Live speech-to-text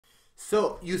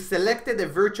So you selected a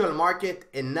virtual market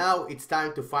and now it's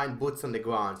time to find boots on the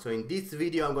ground. So in this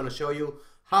video, I'm going to show you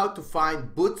how to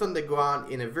find boots on the ground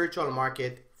in a virtual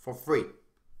market for free.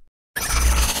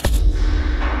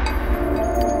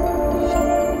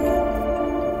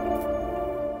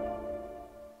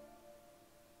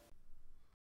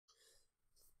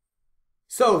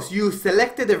 So you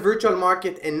selected a virtual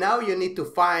market and now you need to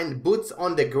find boots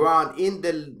on the ground in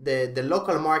the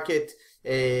local market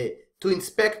to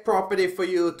inspect property for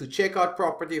you, to check out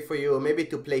property for you, maybe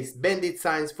to place bandit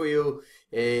signs for you,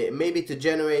 maybe to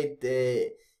generate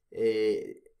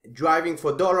driving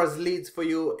for dollars leads for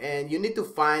you. And you need to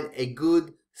find a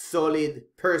good, solid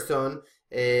person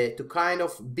to kind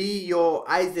of be your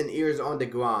eyes and ears on the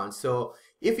ground. So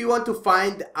if you want to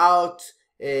find out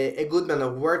a good man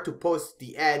of where to post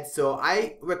the ads, so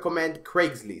I recommend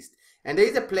Craigslist. And there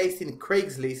is a place in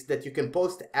Craigslist that you can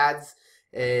post ads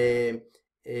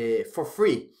for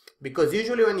free, because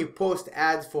usually when you post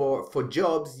ads for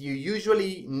jobs, you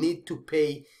usually need to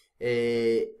pay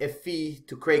a fee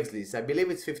to Craigslist. I believe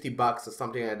it's $50 or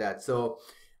something like that. So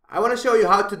I want to show you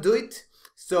how to do it.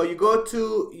 So you go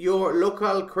to your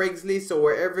local Craigslist or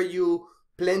wherever you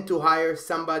plan to hire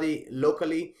somebody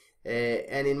locally.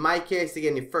 And in my case,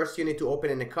 again, first you need to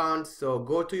open an account. So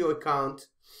go to your account,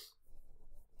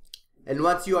 and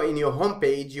once you are in your home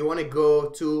page, you want to go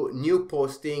to new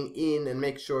posting in and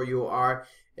make sure you are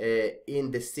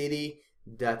in the city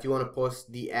that you want to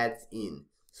post the ads in.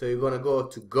 So you're going to go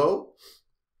to go.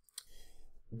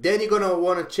 Then you're going to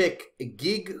want to check a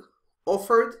gig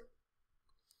offered.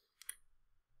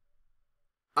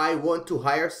 I want to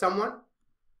hire someone.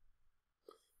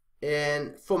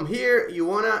 And from here, you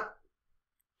want to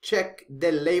check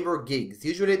the labor gigs.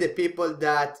 Usually the people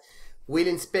that will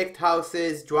inspect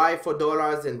houses, drive for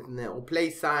dollars, and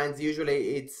place signs,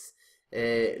 usually it's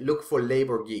look for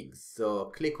labor gigs. So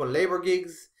click on labor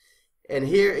gigs, and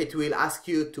here it will ask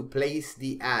you to place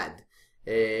the ad.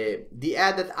 The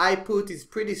ad that I put is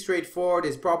pretty straightforward.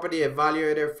 It's property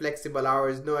evaluator, flexible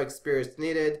hours, no experience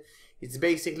needed. It's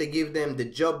basically give them the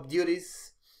job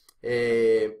duties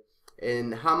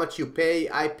and how much you pay.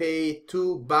 I pay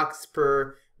 $2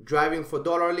 per driving for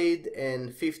dollar lead and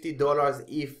 $50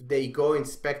 if they go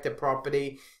inspect the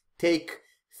property, take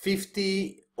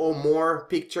 50 or more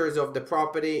pictures of the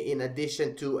property in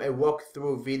addition to a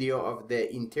walkthrough video of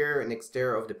the interior and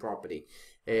exterior of the property.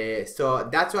 So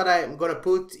that's what I'm gonna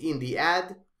put in the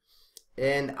ad,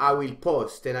 and I will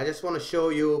post. And I just want to show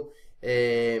you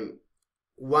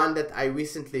one that I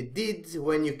recently did.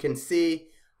 When you can see,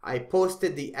 I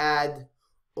posted the ad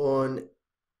on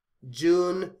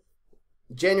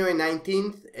January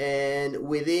 19th, and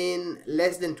within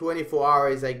less than 24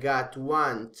 hours I got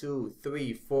 1, 2,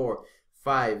 3, 4,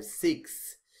 5,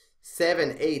 6,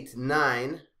 7, 8,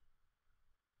 9,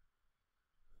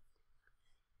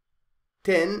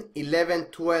 10, 11,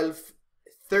 12,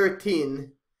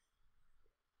 13,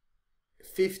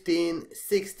 15,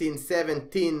 16,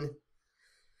 17,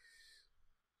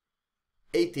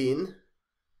 18,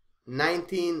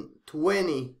 19,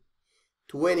 20,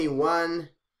 21,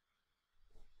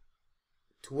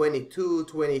 22,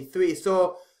 23.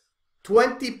 So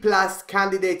 20 plus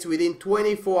candidates within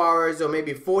 24 hours or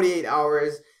maybe 48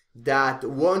 hours that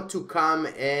want to come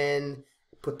and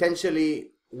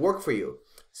potentially work for you.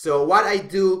 So what I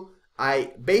do,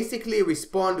 I basically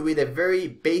respond with a very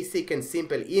basic and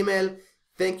simple email.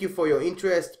 Thank you for your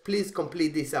interest. Please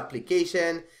complete this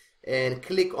application and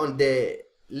click on the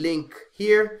link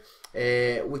here,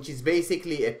 which is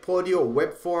basically a Podio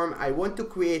web form. I want to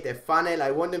create a funnel. I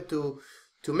want them to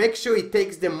make sure it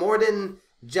takes them more than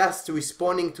just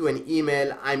responding to an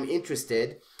email, I'm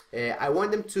interested. I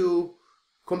want them to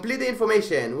complete the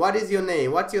information. What is your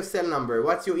name? What's your cell number?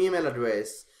 What's your email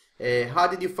address? How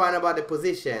did you find about the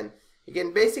position?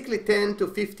 Again, basically 10 to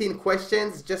 15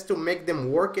 questions just to make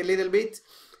them work a little bit.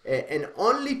 And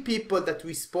only people that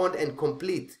respond and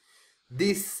complete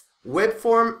this web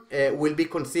form will be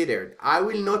considered. I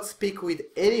will not speak with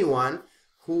anyone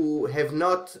who have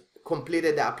not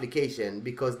completed the application,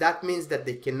 because that means that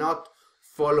they cannot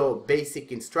follow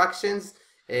basic instructions,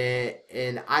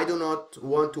 and I do not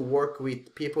want to work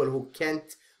with people who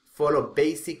can't follow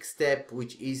basic step,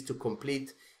 which is to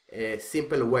complete a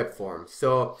simple web form.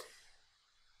 So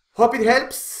hope it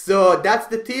helps. So that's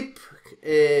the tip,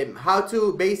 how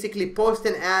to basically post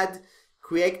an ad,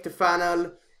 create the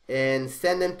funnel, and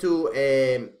send them to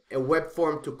a web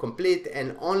form to complete,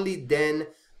 and only then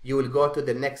you will go to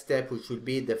the next step, which will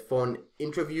be the phone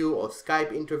interview or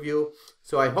Skype interview.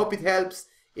 So I hope it helps.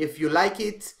 If you like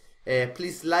it,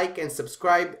 please like and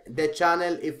subscribe the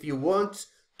channel. If you want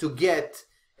to get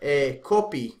a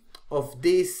copy of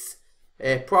this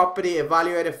property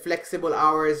evaluator flexible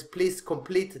hours, please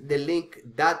complete the link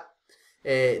that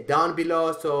down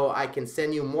below so I can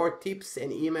send you more tips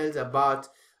and emails about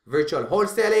virtual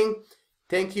wholesaling.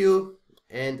 Thank you,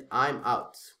 and I'm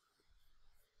out.